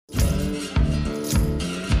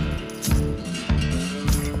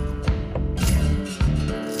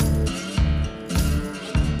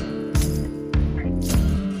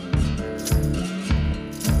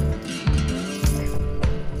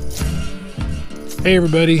Hey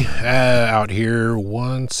everybody, out here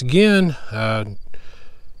once again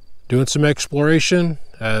doing some exploration.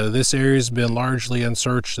 This area's been largely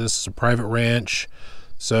unsearched. This is a private ranch,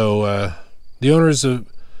 so the owners have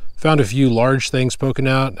found a few large things poking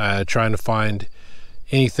out, trying to find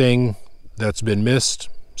anything that's been missed.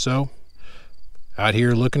 So out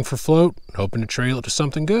here looking for float, hoping to trail it to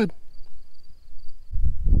something good.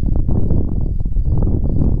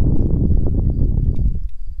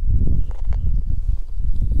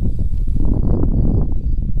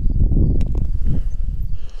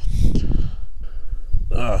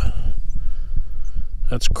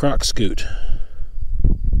 That's croc scoot.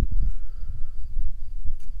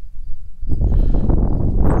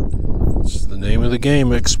 It's the name of the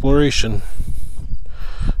game, exploration.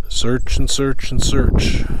 Search and search and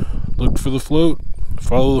search. Look for the float,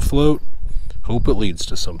 follow the float, hope it leads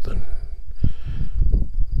to something.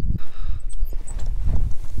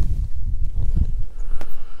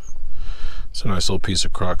 It's a nice little piece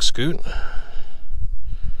of croc scoot.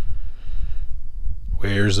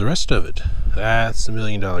 Where's the rest of it? That's the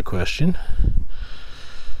 $1,000,000 question.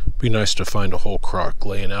 Be nice to find a whole croc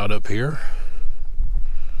laying out up here.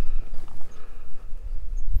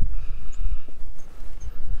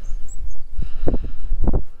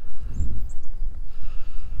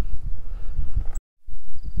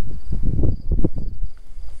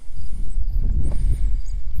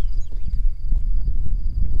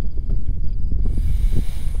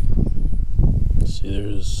 See,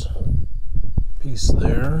 there's piece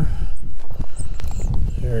there.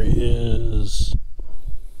 There is,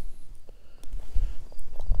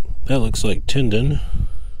 that looks like tendon.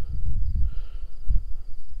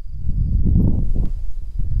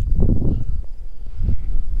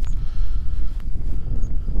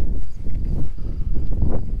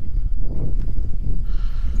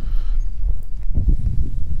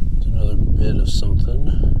 It's another bit of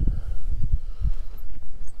something.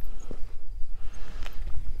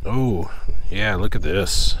 Oh, yeah, look at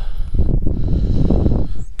this.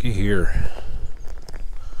 Look here.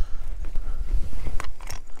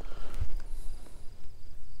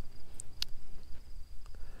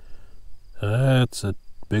 That's a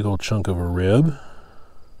big old chunk of a rib.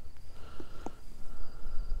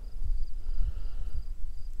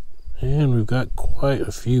 And we've got quite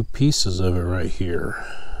a few pieces of it right here.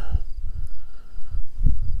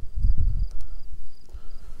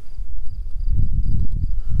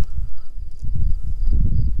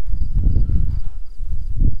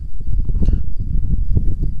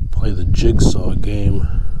 Play the jigsaw game.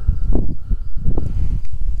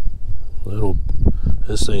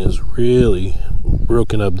 This thing is really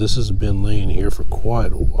broken up. This has been laying here for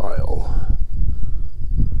quite a while.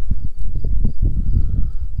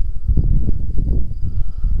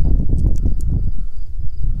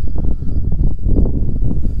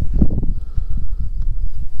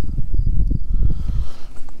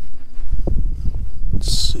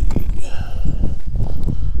 Let's see.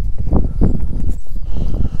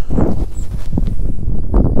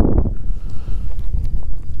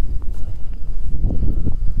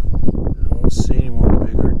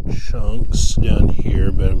 Chunks down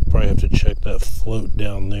here, but I'll probably have to check that float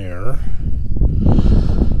down there.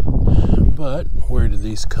 But where did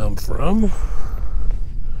these come from?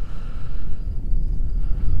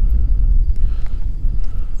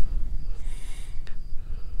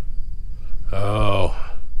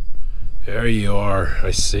 Oh, there you are.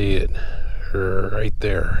 I see it right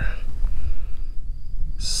there.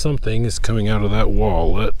 Something is coming out of that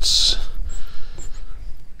wall. Let's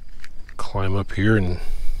climb up here and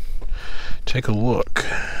take a look.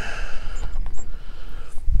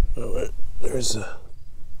 Oh, there's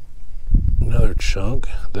another chunk.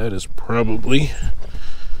 That is probably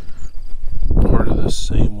part of the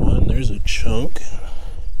same one. There's a chunk.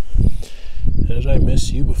 How did I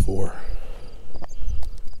miss you before?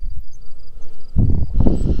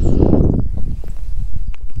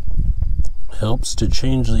 Helps to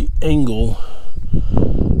change the angle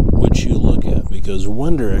which you look at, because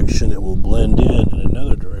one direction it will blend in and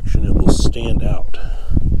another direction it will stand out.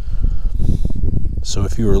 So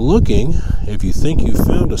if you are looking, if you think you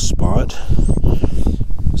found a spot,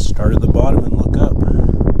 start at the bottom and look up.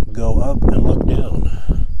 Go up and look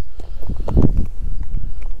down.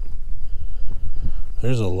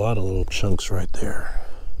 There's a lot of little chunks right there.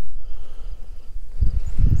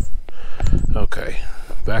 Okay,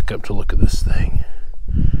 back up to look at this thing.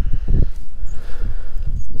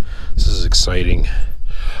 This is exciting.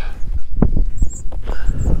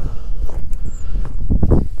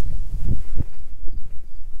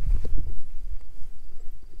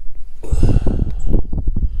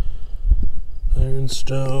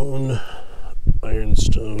 Ironstone.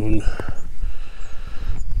 ironstone.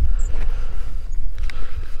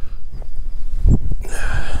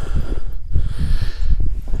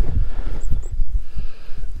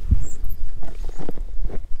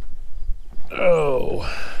 Oh,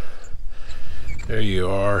 there you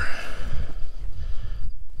are.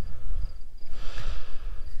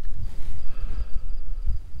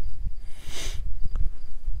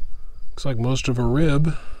 Looks like most of a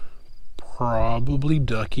rib, probably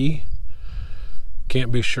ducky.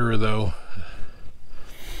 Can't be sure though.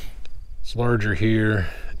 It's larger here,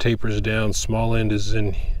 it tapers down, small end is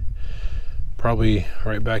in probably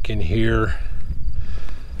right back in here.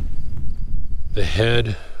 The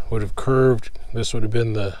head would have curved. This would have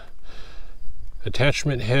been the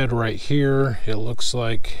attachment head right here. It looks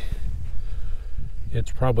like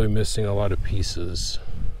it's probably missing a lot of pieces.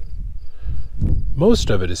 Most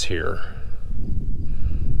of it is here.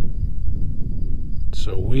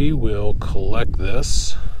 So we will collect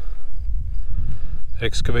this,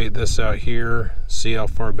 excavate this out here, see how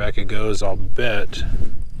far back it goes. I'll bet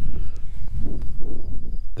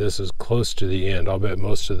this is close to the end. I'll bet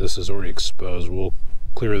most of this is already exposed. We'll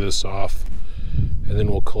clear this off and then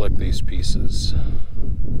we'll collect these pieces.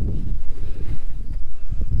 And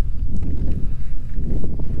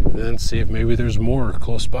then see if maybe there's more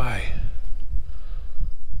close by.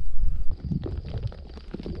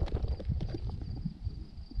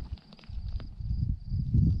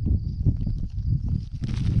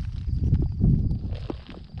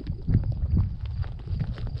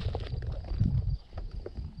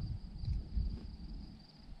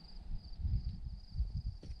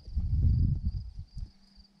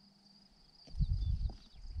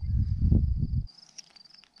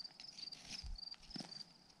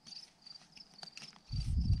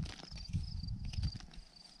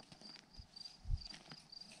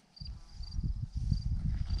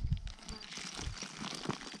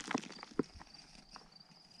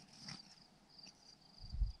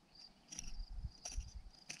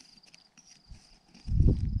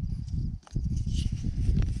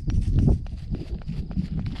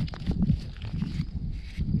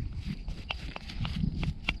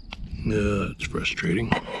 It's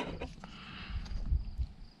frustrating.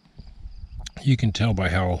 You can tell by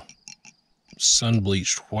how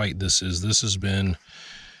sun-bleached white this is. This has been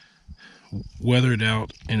weathered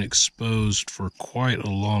out and exposed for quite a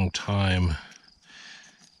long time.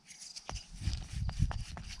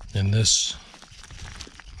 And this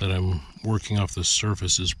that I'm working off the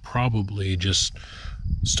surface is probably just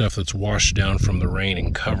stuff that's washed down from the rain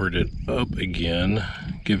and covered it up again,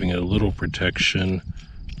 giving it a little protection.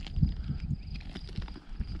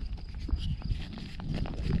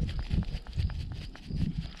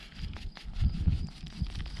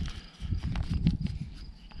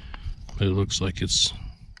 It looks like it's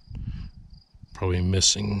probably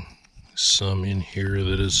missing some in here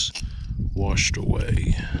that is washed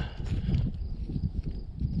away.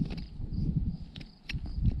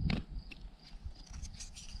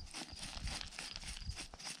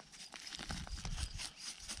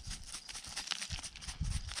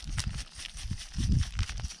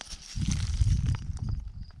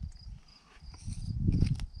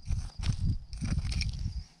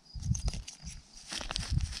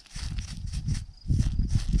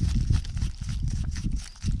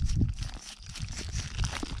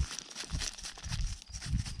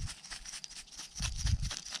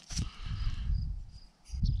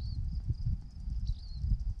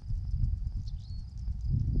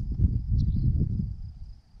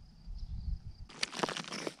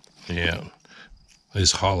 Yeah,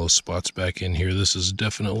 these hollow spots back in here. This is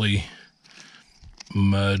definitely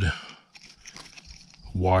mud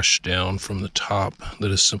washed down from the top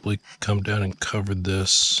that has simply come down and covered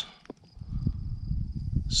this.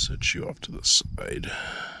 Set you off to the side.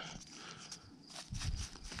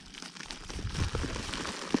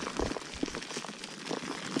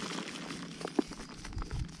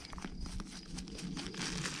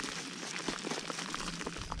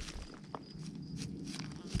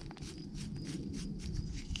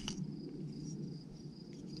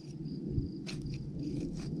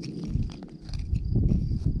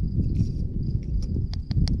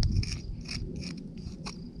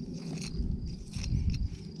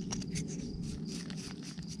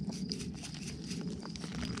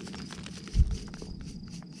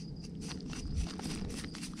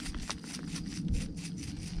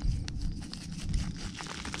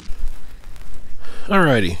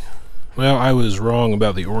 Alrighty, well, I was wrong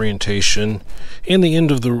about the orientation and the end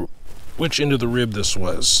of the, which end of the rib this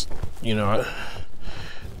was. You know,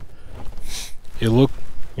 it looked,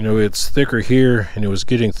 you know, it's thicker here and it was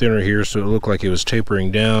getting thinner here, so it looked like it was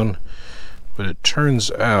tapering down. But it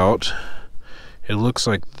turns out it looks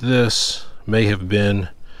like this may have been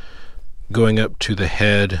going up to the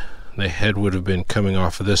head. The head would have been coming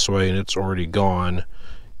off of this way, and it's already gone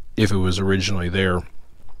if it was originally there.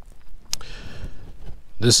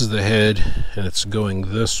 This is the head, and it's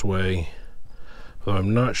going this way. Though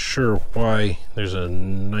I'm not sure why there's a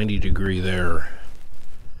 90 degree there.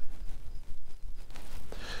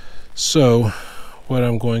 So what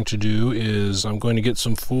I'm going to do is I'm going to get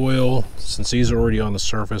some foil. Since these are already on the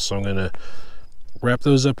surface, I'm going to wrap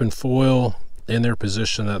those up in foil in their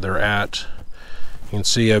position that they're at. You can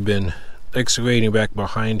see I've been excavating back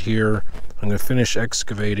behind here. I'm going to finish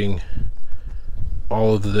excavating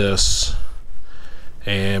all of this,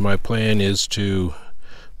 and my plan is to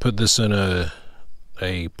put this in a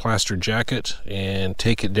plaster jacket and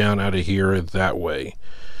take it down out of here that way.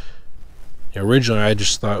 Originally I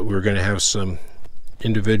just thought we were going to have some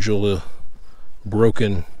individual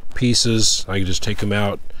broken pieces. I could just take them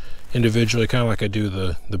out individually, kind of like I do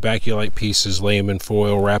the baculite pieces, lay them in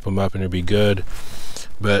foil, wrap them up, and it'd be good.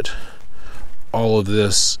 But all of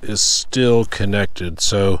this is still connected,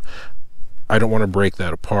 so I don't want to break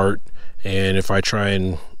that apart. And if I try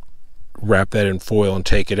and wrap that in foil and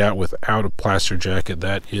take it out without a plaster jacket,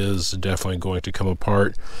 that is definitely going to come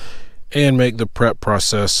apart and make the prep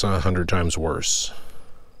process 100 times worse.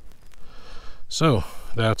 So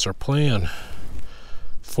that's our plan.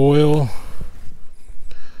 Foil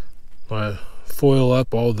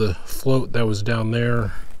up all the float that was down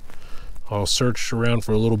there. I'll search around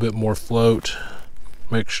for a little bit more float.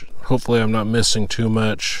 Hopefully I'm not missing too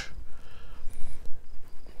much.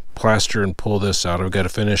 Plaster and pull this out. I've got to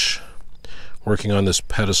finish working on this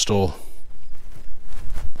pedestal.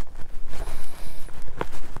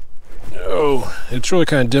 Oh, it's really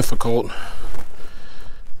kind of difficult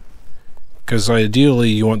because ideally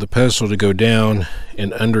you want the pedestal to go down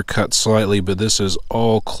and undercut slightly, but this is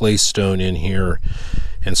all claystone in here,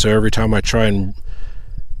 and so every time I try and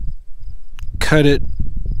cut it,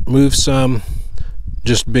 move some,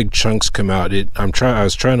 just big chunks come out. I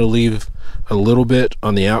was trying to leave a little bit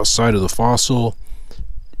on the outside of the fossil.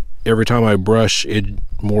 Every time I brush it,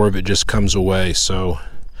 more of it just comes away, so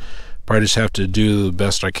probably just have to do the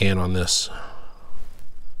best I can on this.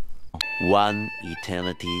 One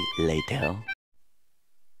eternity later.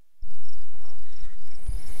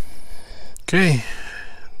 Okay,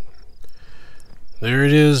 there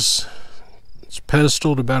it is. It's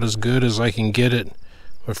pedestaled about as good as I can get it.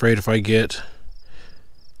 I'm afraid if I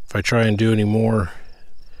try and do any more,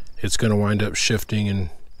 it's going to wind up shifting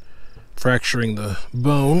and fracturing the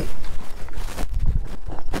bone.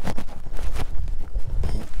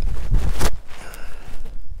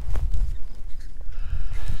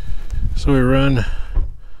 So we run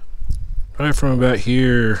right from about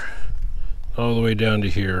here all the way down to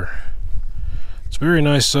here. It's very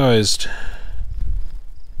nice sized.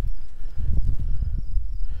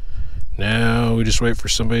 Now we just wait for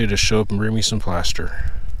somebody to show up and bring me some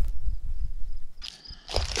plaster.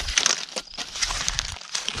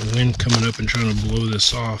 The wind coming up and trying to blow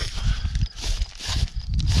this off.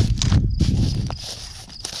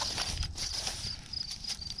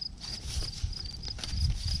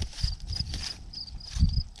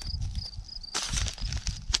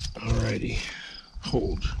 Alrighty,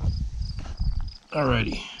 hold.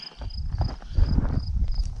 Alrighty.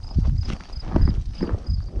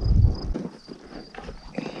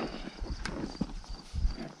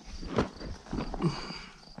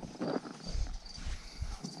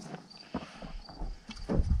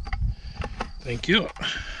 Thank you.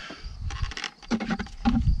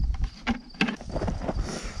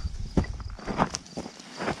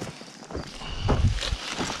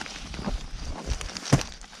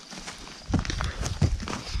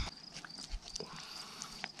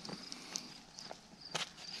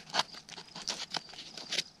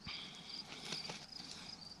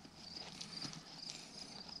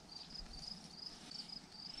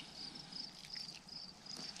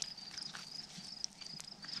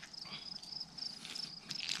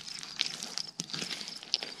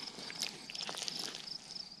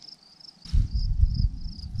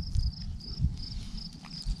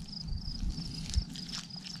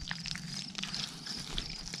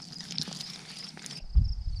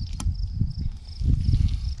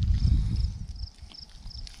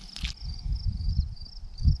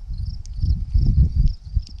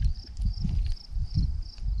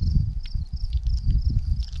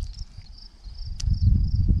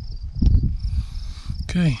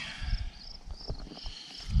 Okay,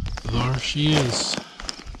 there she is.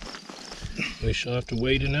 We shall have to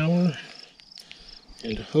wait an hour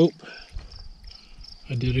and hope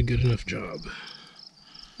I did a good enough job.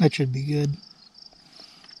 That should be good.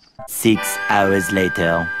 6 hours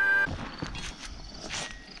later.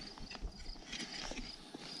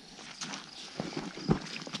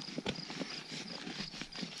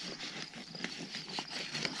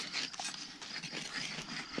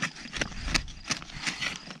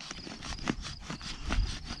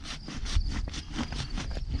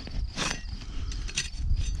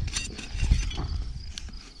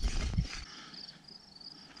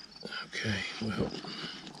 Okay, well,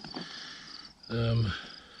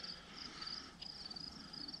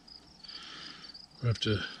 we'll have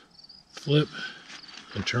to flip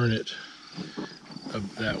and turn it up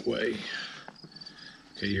that way.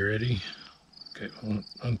 Okay, you ready? Okay,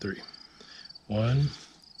 on 3. 1,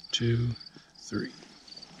 2, 3.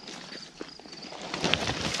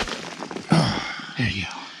 There you go.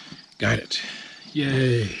 Got it.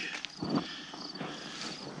 Yay.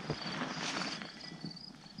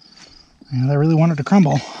 Yeah, they really wanted to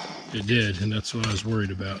crumble, It did, and that's what I was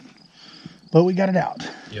worried about. but we got it out.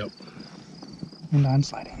 Yep. And I'm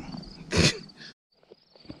sliding.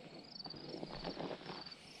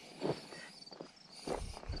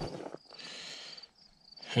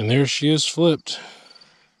 And there she is flipped.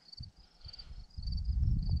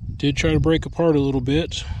 Did try to break apart a little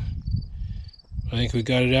bit. I think we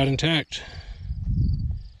got it out intact.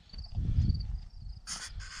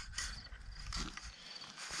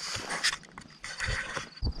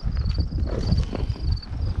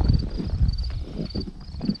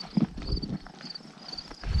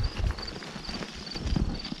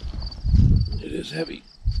 It is heavy.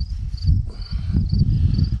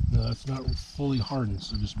 No, it's not fully hardened,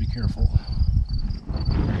 so just be careful.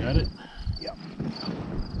 Got it? Yep.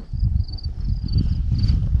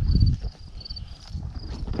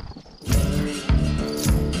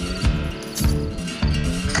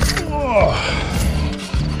 Oh.